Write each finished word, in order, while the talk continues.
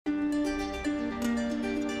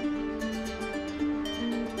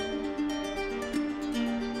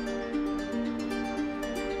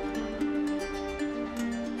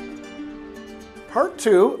Part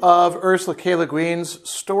 2 of Ursula K. Leguin's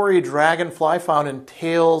story Dragonfly, found in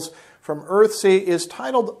Tales from Earthsea, is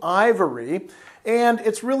titled Ivory, and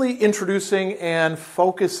it's really introducing and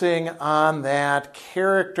focusing on that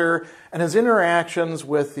character and his interactions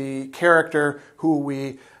with the character who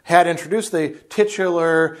we had introduced, the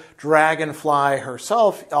titular Dragonfly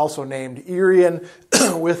herself, also named Irian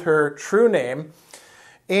with her true name.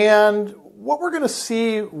 And what we're going to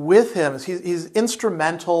see with him is he's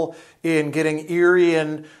instrumental in getting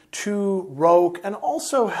Irian to Roke and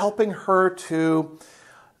also helping her to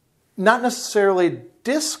not necessarily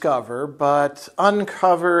discover, but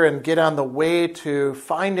uncover and get on the way to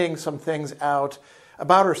finding some things out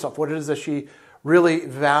about herself, what it is that she really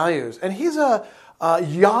values. And he's a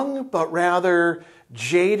young but rather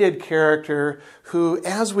jaded character who,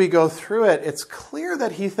 as we go through it, it's clear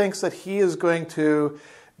that he thinks that he is going to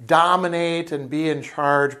dominate and be in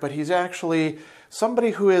charge, but he's actually somebody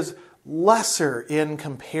who is lesser in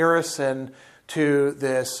comparison to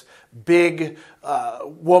this big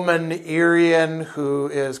woman, Irian, who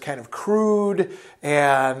is kind of crude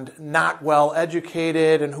and not well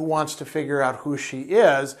educated and who wants to figure out who she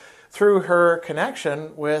is through her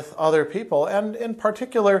connection with other people, and in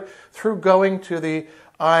particular through going to the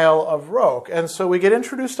Isle of Roke. And so we get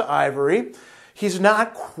introduced to Ivory. He's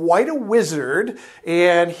not quite a wizard,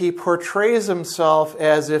 and he portrays himself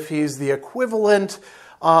as if he's the equivalent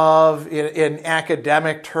of, in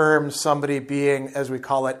academic terms, somebody being, as we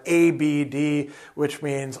call it, ABD, which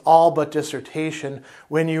means all but dissertation,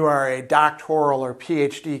 when you are a doctoral or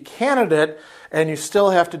PhD candidate and you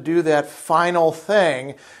still have to do that final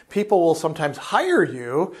thing. People will sometimes hire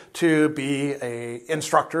you to be an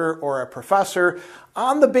instructor or a professor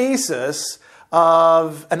on the basis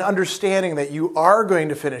of an understanding that you are going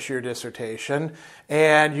to finish your dissertation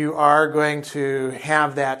and you are going to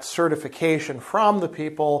have that certification from the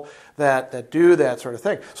people that do that sort of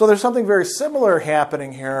thing. So there's something very similar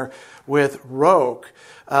happening here with Roke.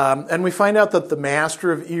 And we find out that the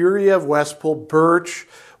master of Erie of Westpool, Birch,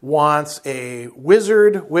 wants a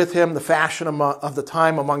wizard with him. The fashion of the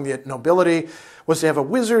time among the nobility was to have a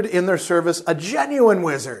wizard in their service, a genuine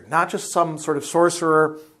wizard, not just some sort of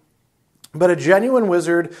sorcerer, but a genuine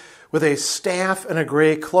wizard with a staff and a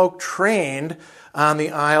gray cloak, trained on the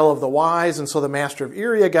Isle of the Wise. And so the master of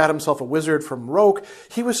Erie got himself a wizard from Roke.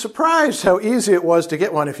 He was surprised how easy it was to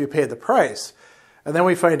get one if you paid the price. And then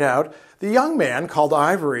we find out the young man called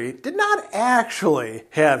Ivory did not actually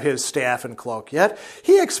have his staff and cloak yet.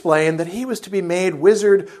 He explained that he was to be made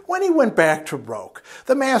wizard when he went back to Roke.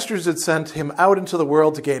 The masters had sent him out into the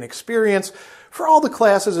world to gain experience, for all the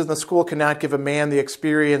classes in the school cannot give a man the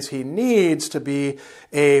experience he needs to be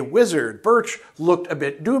a wizard. Birch looked a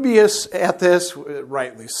bit dubious at this,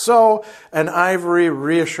 rightly so, and Ivory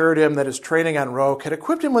reassured him that his training on Roke had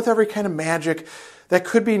equipped him with every kind of magic that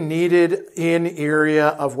could be needed in area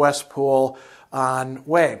of Westpool on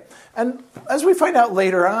way. And as we find out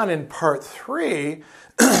later on in part 3,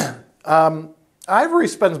 Ivory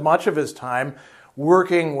spends much of his time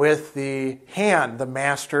working with the hand, the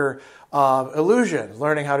master of illusions,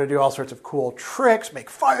 learning how to do all sorts of cool tricks, make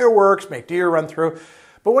fireworks, make deer run through.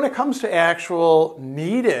 But when it comes to actual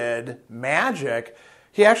needed magic,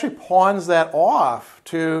 he actually pawns that off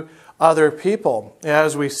to other people.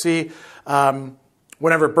 As we see,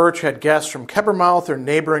 whenever Birch had guests from Kebbermouth or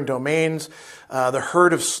neighboring domains, the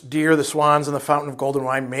herd of deer, the swans, and the fountain of golden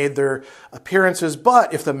wine made their appearances.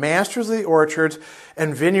 But if the masters of the orchards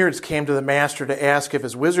and vineyards came to the master to ask if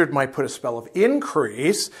his wizard might put a spell of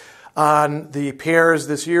increase on the pears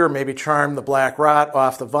this year, or maybe charm the black rot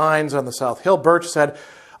off the vines on the south hill, Birch said,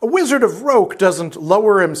 "A wizard of Roke doesn't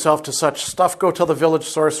lower himself to such stuff. Go tell the village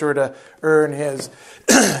sorcerer to earn his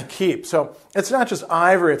keep." So it's not just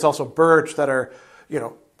Ivory, it's also Birch that are,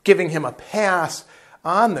 giving him a pass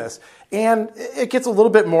on this. And it gets a little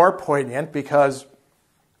bit more poignant because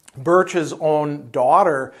Birch's own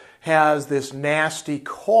daughter has this nasty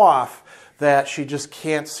cough that she just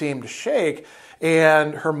can't seem to shake.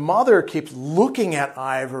 And her mother keeps looking at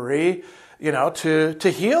Ivory, to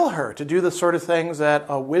heal her, to do the sort of things that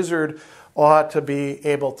a wizard ought to be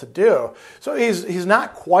able to do. So he's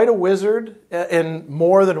not quite a wizard in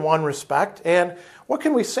more than one respect. And what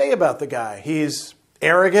can we say about the guy? He's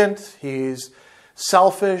arrogant, he's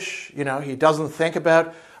selfish, he doesn't think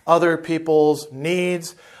about other people's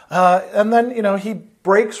needs. And then, he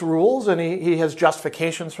breaks rules and he has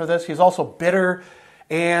justifications for this. He's also bitter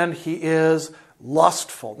and he is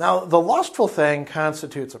lustful. Now, the lustful thing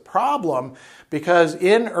constitutes a problem because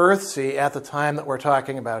in Earthsea, at the time that we're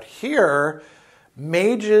talking about here,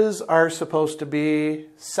 mages are supposed to be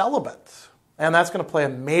celibate. And that's going to play a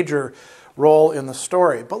major role in the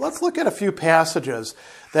story. But let's look at a few passages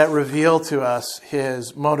that reveal to us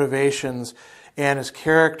his motivations and his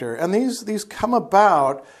character. And these come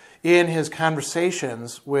about in his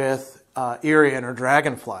conversations with Irian or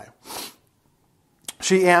Dragonfly.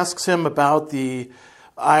 She asks him about the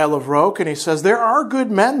Isle of Roke, and he says, there are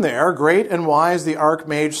good men there, great and wise the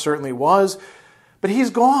Archmage certainly was, but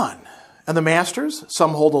he's gone. And the masters,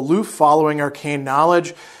 some hold aloof, following arcane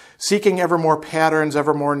knowledge, seeking ever more patterns,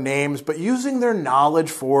 ever more names, but using their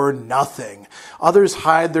knowledge for nothing. Others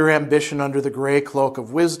hide their ambition under the gray cloak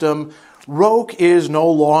of wisdom. Roke is no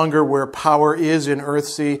longer where power is in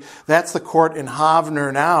Earthsea. That's the court in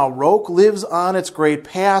Havner now. Roke lives on its great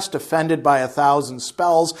past, defended by 1,000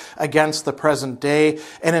 spells against the present day.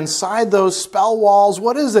 And inside those spell walls,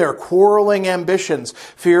 what is there? Quarreling ambitions,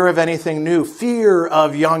 fear of anything new, fear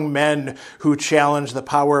of young men who challenge the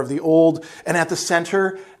power of the old. And at the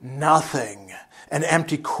center, nothing. An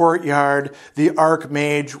empty courtyard. The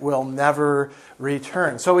Archmage will never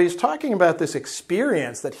return. So he's talking about this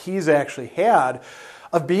experience that he's actually had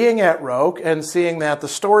of being at Roke and seeing that the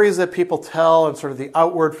stories that people tell and sort of the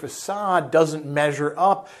outward facade doesn't measure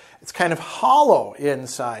up. It's kind of hollow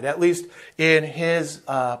inside, at least in his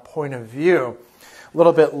point of view. A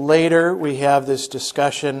little bit later, we have this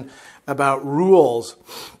discussion about rules.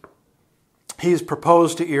 He's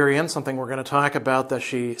proposed to Irian, something we're going to talk about, that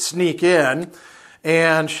she sneak in.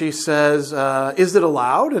 And she says, is it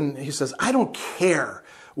allowed? And he says, I don't care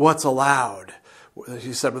what's allowed.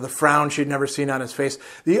 He said with a frown she'd never seen on his face.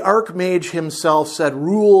 The Archmage himself said,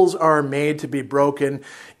 rules are made to be broken.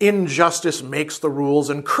 Injustice makes the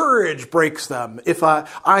rules and courage breaks them. If I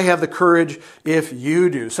have the courage, if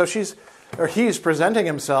you do. So he's presenting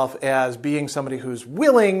himself as being somebody who's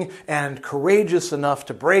willing and courageous enough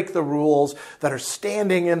to break the rules that are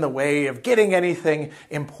standing in the way of getting anything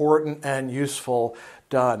important and useful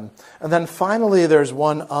done. And then finally, there's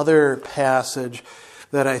one other passage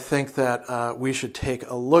that I think that we should take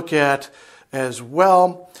a look at as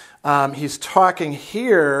well. He's talking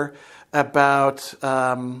here about,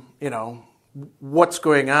 what's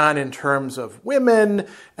going on in terms of women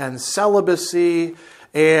and celibacy.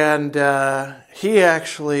 And he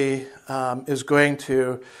actually is going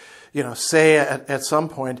to, say at some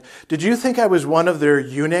point, did you think I was one of their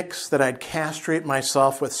eunuchs, that I'd castrate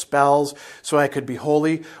myself with spells so I could be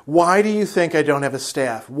holy? Why do you think I don't have a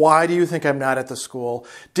staff? Why do you think I'm not at the school?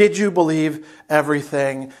 Did you believe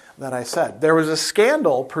everything that I said? There was a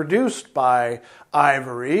scandal produced by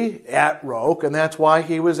Ivory at Roke, and that's why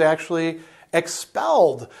he was actually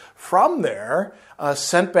expelled from there,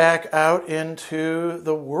 sent back out into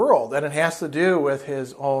the world. And it has to do with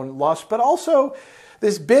his own lust, but also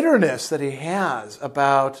this bitterness that he has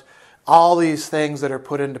about all these things that are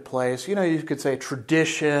put into place. You could say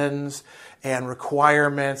traditions and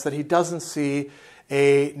requirements that he doesn't see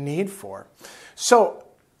a need for. So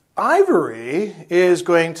Ivory is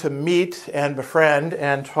going to meet and befriend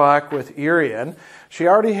and talk with Irian. She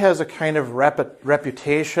already has a kind of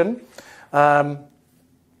reputation,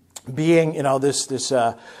 being, this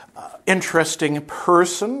interesting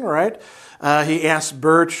person, right? He asks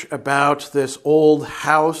Birch about this old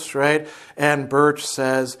house, right? And Birch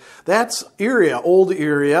says, that's Iria, old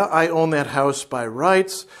Iria. I own that house by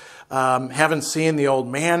rights. Haven't seen the old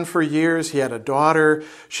man for years. He had a daughter.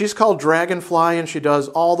 She's called Dragonfly, and she does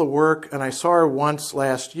all the work. And I saw her once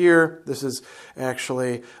last year. This is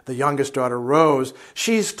actually the youngest daughter, Rose.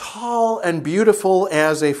 She's tall and beautiful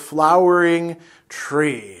as a flowering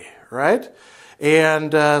tree, right?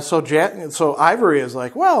 And so Ivory is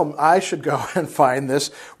like, well, I should go and find this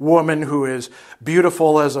woman who is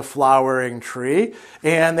beautiful as a flowering tree.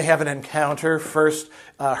 And they have an encounter. First,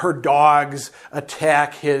 her dogs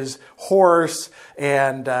attack his horse,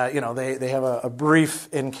 and they have a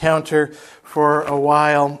brief encounter for a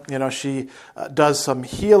while. She does some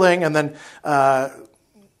healing, and then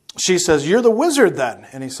she says, "You're the wizard, then?"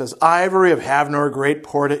 And he says, "Ivory of Havnor, great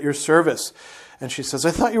port at your service." And she says,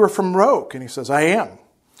 "I thought you were from Roke." And he says, "I am." And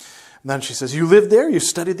then she says, "You lived there? You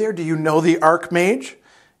studied there? Do you know the Archmage?"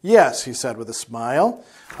 "Yes," he said with a smile.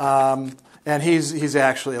 And he's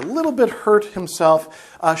actually a little bit hurt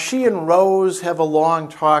himself. She and Rose have a long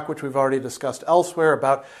talk, which we've already discussed elsewhere,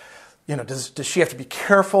 about, does she have to be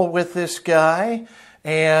careful with this guy?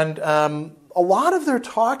 And a lot of their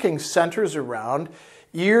talking centers around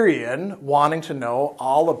Irian wanting to know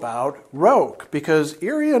all about Roke, because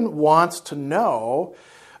Irian wants to know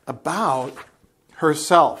about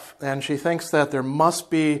herself, and she thinks that there must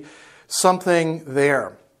be something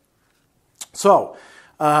there. So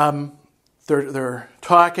they're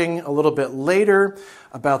talking a little bit later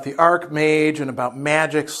about the Archmage and about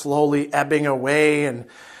magic slowly ebbing away, and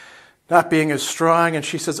not being as strong. And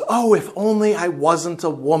she says, oh, if only I wasn't a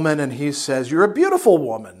woman. And he says, you're a beautiful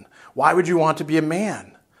woman. Why would you want to be a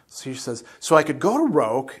man? So she says, so I could go to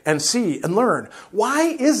Roke and see and learn.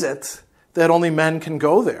 Why is it that only men can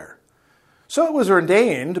go there? So it was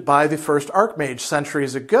ordained by the first archmage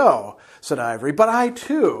centuries ago, said Ivory, but I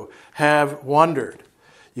too have wondered.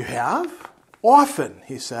 You have? Often,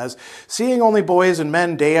 he says, seeing only boys and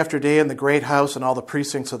men day after day in the great house and all the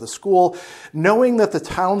precincts of the school, knowing that the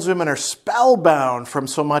townswomen are spellbound from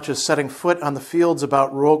so much as setting foot on the fields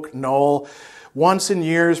about Roke Knoll. Once in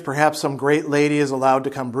years, perhaps some great lady is allowed to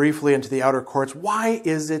come briefly into the outer courts. Why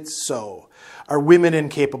is it so? Are women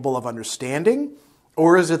incapable of understanding?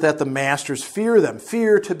 Or is it that the masters fear them,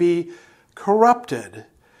 fear to be corrupted?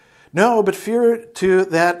 No, but fear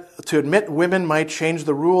to admit women might change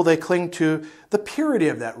the rule. They cling to the purity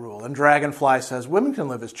of that rule. And Dragonfly says, women can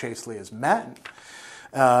live as chastely as men.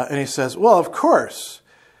 And he says, well, of course,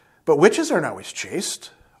 but witches aren't always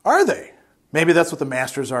chaste, are they? Maybe that's what the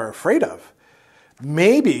masters are afraid of.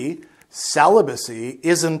 Maybe celibacy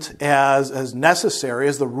isn't as necessary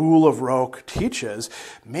as the rule of Roke teaches.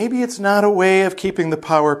 Maybe it's not a way of keeping the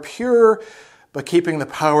power pure, but keeping the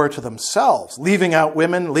power to themselves, leaving out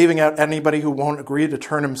women, leaving out anybody who won't agree to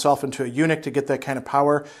turn himself into a eunuch to get that kind of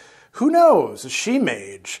power. Who knows? A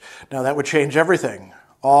she-mage. Now that would change everything,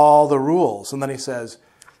 all the rules. And then he says,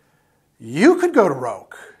 you could go to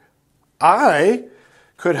Roke. I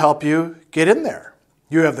could help you get in there.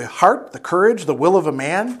 You have the heart, the courage, the will of a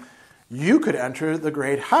man. You could enter the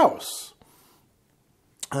great house.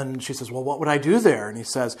 And she says, well, what would I do there? And he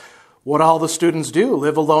says, what all the students do,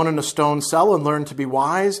 live alone in a stone cell and learn to be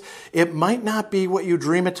wise. It might not be what you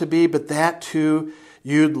dream it to be, but that too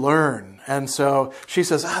you'd learn. And so she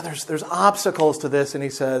says, there's obstacles to this. And he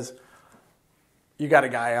says, you got a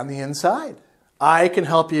guy on the inside. I can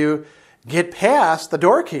help you get past the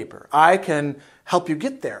doorkeeper. I can help you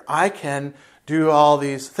get there. I can do all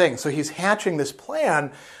these things. So he's hatching this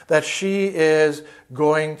plan that she is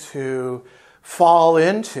going to fall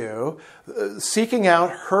into, seeking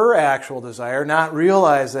out her actual desire, not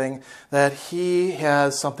realizing that he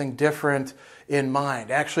has something different in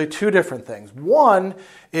mind. Actually, two different things. One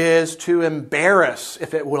is to embarrass,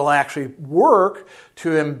 if it will actually work,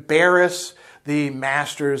 to embarrass the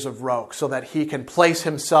masters of Roke so that he can place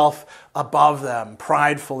himself above them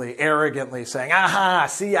pridefully, arrogantly, saying, aha,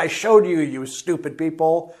 see, I showed you, you stupid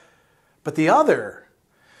people. But the other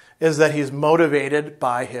is that he's motivated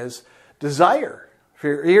by his desire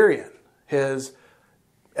for Irian, his,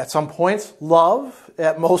 at some points, love,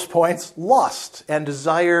 at most points, lust, and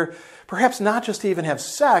desire, perhaps not just to even have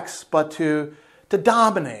sex, but to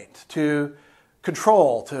dominate, to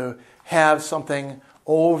control, to have something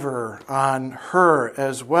over on her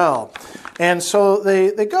as well. And so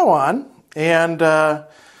they go on, and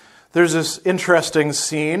there's this interesting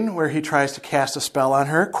scene where he tries to cast a spell on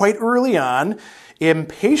her quite early on.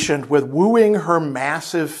 Impatient with wooing her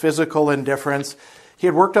massive physical indifference, he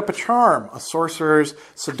had worked up a charm, a sorcerer's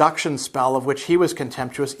seduction spell of which he was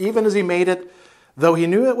contemptuous, even as he made it, though he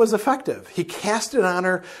knew it was effective. He cast it on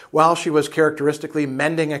her while she was characteristically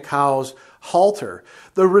mending a cow's halter.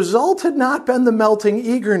 The result had not been the melting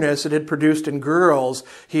eagerness it had produced in girls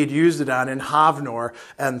he had used it on in Havnor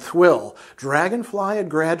and Thwill. Dragonfly had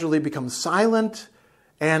gradually become silent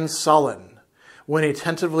and sullen. When he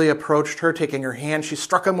tentatively approached her, taking her hand, she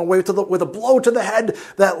struck him away with a blow to the head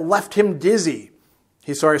that left him dizzy.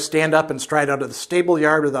 He saw her stand up and stride out of the stable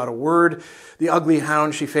yard without a word. The ugly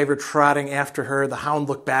hound she favored trotting after her. The hound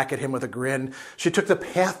looked back at him with a grin. She took the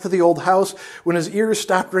path to the old house. When his ears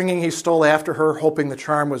stopped ringing, he stole after her, hoping the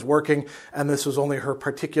charm was working, and this was only her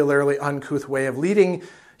particularly uncouth way of leading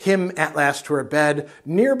him at last to her bed.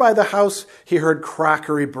 Near by the house, he heard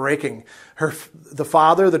crockery breaking. The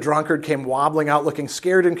father, the drunkard, came wobbling out, looking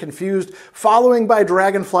scared and confused, following by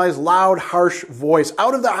Dragonfly's loud, harsh voice.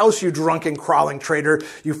 Out of the house, you drunken, crawling traitor,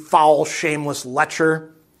 you foul, shameless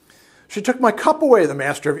lecher. She took my cup away, the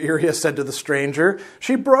master of Irian said to the stranger.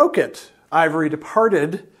 She broke it. Ivory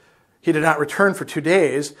departed. He did not return for 2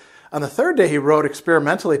 days. On the third day, he rode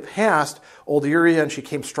experimentally past old Irian, and she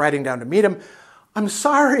came striding down to meet him. I'm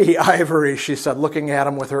sorry, Ivory, she said, looking at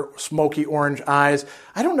him with her smoky orange eyes.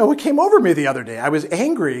 I don't know what came over me the other day. I was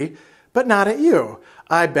angry, but not at you.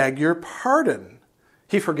 I beg your pardon.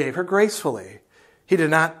 He forgave her gracefully. He did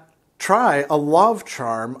not try a love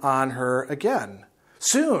charm on her again.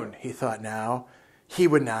 Soon, he thought now, he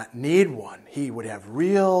would not need one. He would have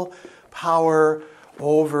real power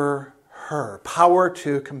over her, power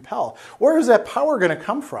to compel. Where is that power going to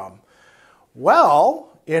come from? Well,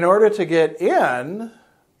 in order to get in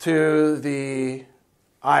to the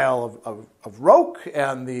Isle of Roke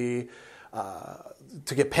and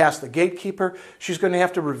to get past the gatekeeper, she's going to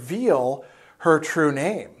have to reveal her true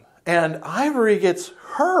name. And Ivory gets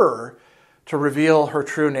her to reveal her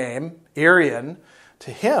true name, Irian,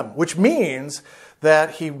 to him, which means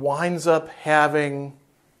that he winds up having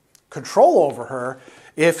control over her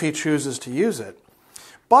if he chooses to use it.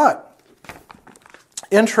 But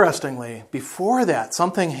interestingly, before that,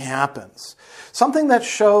 something happens. Something that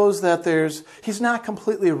shows that he's not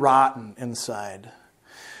completely rotten inside.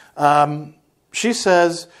 She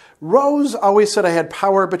says, Rose always said I had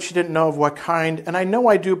power, but she didn't know of what kind, and I know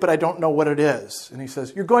I do, but I don't know what it is. And he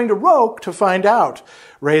says, you're going to Roke to find out,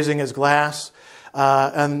 raising his glass.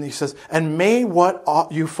 And he says, and may what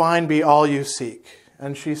you find be all you seek.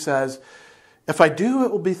 And she says, if I do,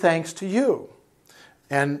 it will be thanks to you.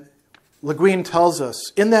 And Leguin tells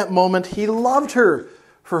us, in that moment, he loved her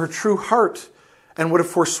for her true heart and would have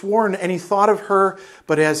forsworn any thought of her,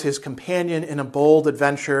 but as his companion in a bold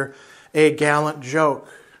adventure, a gallant joke.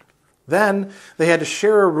 Then they had to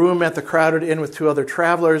share a room at the crowded inn with 2 other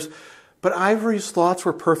travelers, but Ivory's thoughts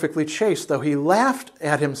were perfectly chaste, though he laughed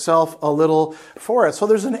at himself a little for it. So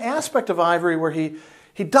there's an aspect of Ivory where he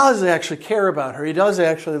does actually care about her. He does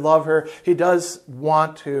actually love her. He does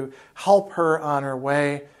want to help her on her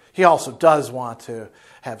way. He also does want to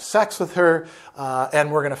have sex with her,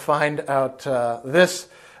 and we're going to find out this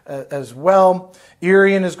as well.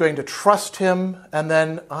 Irian is going to trust him, and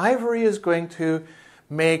then Ivory is going to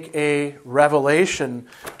make a revelation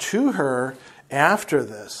to her after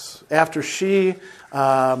this. After she,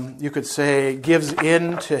 you could say, gives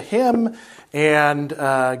in to him and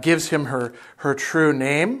gives him her true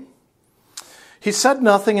name. He said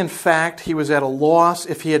nothing. In fact, he was at a loss.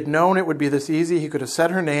 If he had known it would be this easy, he could have said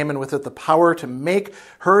her name and with it the power to make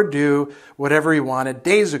her do whatever he wanted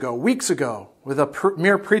days ago, weeks ago, with a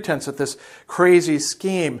mere pretense at this crazy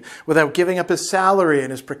scheme, without giving up his salary and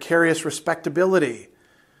his precarious respectability.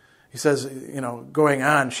 He says, going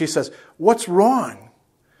on, she says, what's wrong?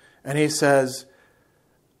 And he says,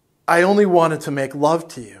 I only wanted to make love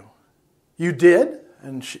to you. You did?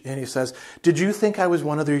 And he says, did you think I was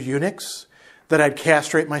one of their eunuchs? That I'd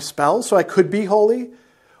castrate my spells so I could be holy?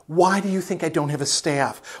 Why do you think I don't have a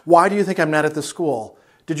staff? Why do you think I'm not at the school?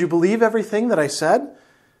 Did you believe everything that I said?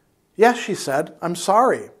 Yes, she said, I'm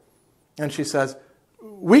sorry. And she says,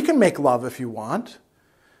 we can make love if you want.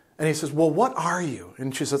 And he says, well, what are you?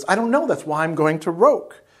 And she says, I don't know. That's why I'm going to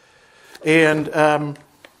Roke. And,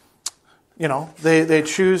 they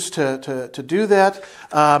choose to do that.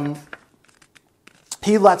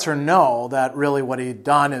 He lets her know that really what he'd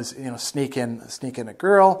done is, sneak in a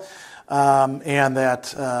girl, and that,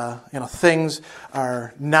 things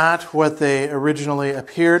are not what they originally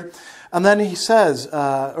appeared. And then he says,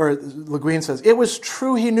 or Leguin says, it was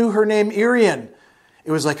true he knew her name Irian.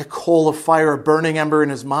 It was like a coal of fire, a burning ember in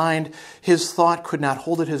his mind. His thought could not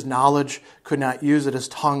hold it. His knowledge could not use it. His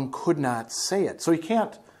tongue could not say it. So he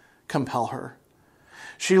can't compel her.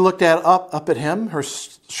 She looked up at him, her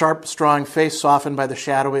sharp, strong face softened by the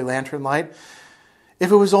shadowy lantern light.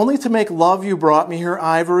 If it was only to make love you brought me here,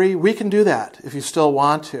 Ivory, we can do that if you still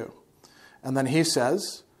want to. And then he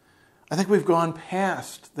says, I think we've gone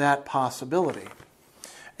past that possibility.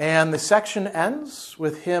 And the section ends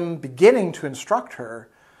with him beginning to instruct her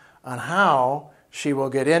on how she will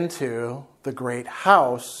get into the great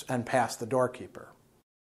house and past the doorkeeper.